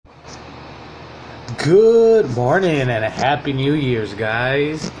Good morning and a happy New Year's,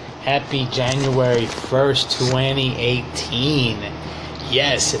 guys. Happy January 1st, 2018.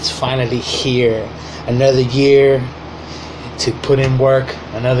 Yes, it's finally here. Another year to put in work,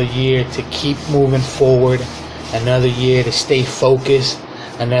 another year to keep moving forward, another year to stay focused,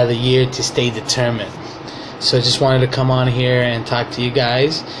 another year to stay determined. So I just wanted to come on here and talk to you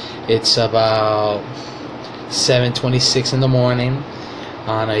guys. It's about 7:26 in the morning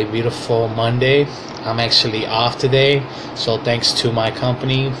on a beautiful Monday. I'm actually off today, so thanks to my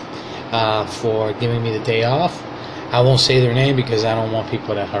company for giving me the day off. I won't say their name because I don't want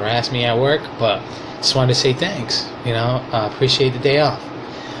people to harass me at work, but just wanted to say thanks. I appreciate the day off.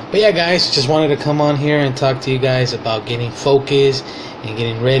 But yeah, guys, just wanted to come on here and talk to you guys about getting focused and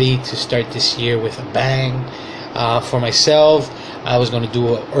getting ready to start this year with a bang. For myself, I was going to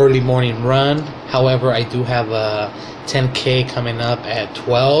do an early morning run. However, I do have a 10K coming up at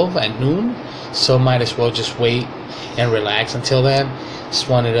 12 at noon, so might as well just wait and relax until then. Just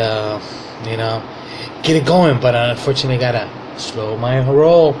wanted to, get it going, but unfortunately gotta slow my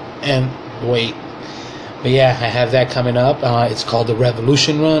roll and wait. But yeah, I have that coming up. It's called the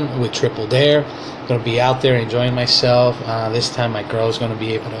Revolution Run with Triple Dare. Gonna be out there enjoying myself. This time my girl's gonna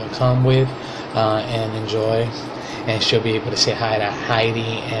be able to come with and enjoy, and she'll be able to say hi to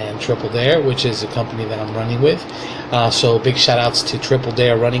Heidi and Triple Dare, which is a company that I'm running with. So big shout outs to Triple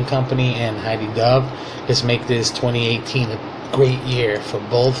Dare Running Company and Heidi Dove. Let's make this 2018 a great year for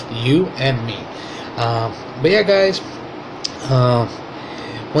both you and me. But yeah, guys,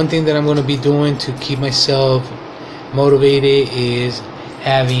 one thing that I'm going to be doing to keep myself motivated is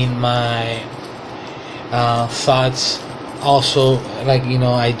having my thoughts also,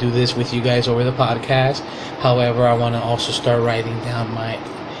 I do this with you guys over the podcast. However, I want to also start writing down my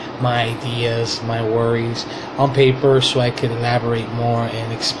ideas, my worries on paper, so I can elaborate more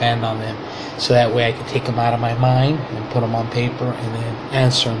and expand on them, so that way I can take them out of my mind and put them on paper and then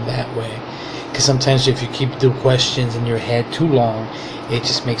answer them that way. Because sometimes if you keep the questions in your head too long, it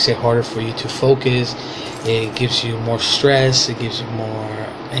just makes it harder for you to focus. It gives you more stress, it gives you more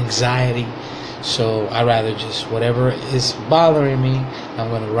anxiety. So I rather just, whatever is bothering me, I'm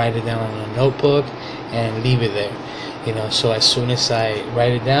going to write it down on a notebook and leave it there. So as soon as I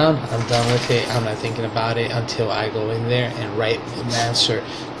write it down, I'm done with it. I'm not thinking about it until I go in there and write an answer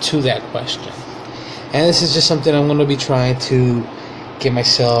to that question. And this is just something I'm going to be trying to get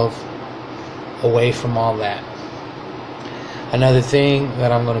myself away from all that. Another thing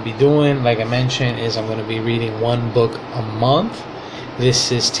that I'm going to be doing, like I mentioned, is I'm going to be reading one book a month.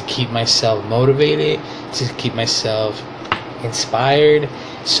 This is to keep myself motivated, to keep myself inspired.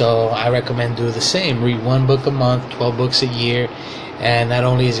 So I recommend do the same. Read one book a month, 12 books a year. And not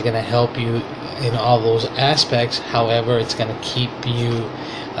only is it going to help you in all those aspects, however, it's going to keep you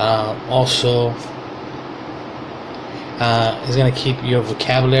it's going to keep your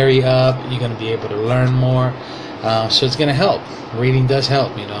vocabulary up. You're going to be able to learn more. So it's going to help. Reading does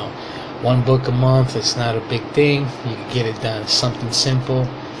help, One book a month, it's not a big thing. You can get it done. It's something simple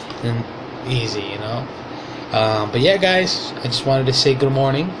and easy, But yeah, guys, I just wanted to say good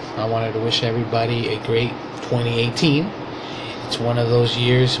morning. I wanted to wish everybody a great 2018. It's one of those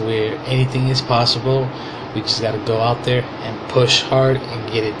years where anything is possible. We just got to go out there and push hard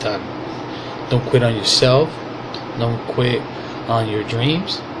and get it done. Don't quit on yourself. Don't quit on your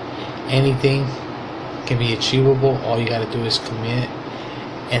dreams. Anything can be achievable. All you got to do is commit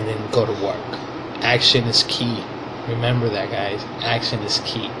and then go to work. Action is key. Remember that, guys. Action is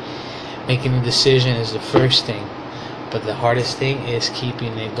key. Making a decision is the first thing, but the hardest thing is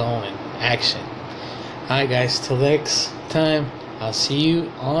keeping it going. Action. Alright, guys, till next time, I'll see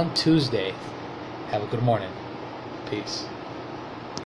you on Tuesday. Have a good morning. Peace.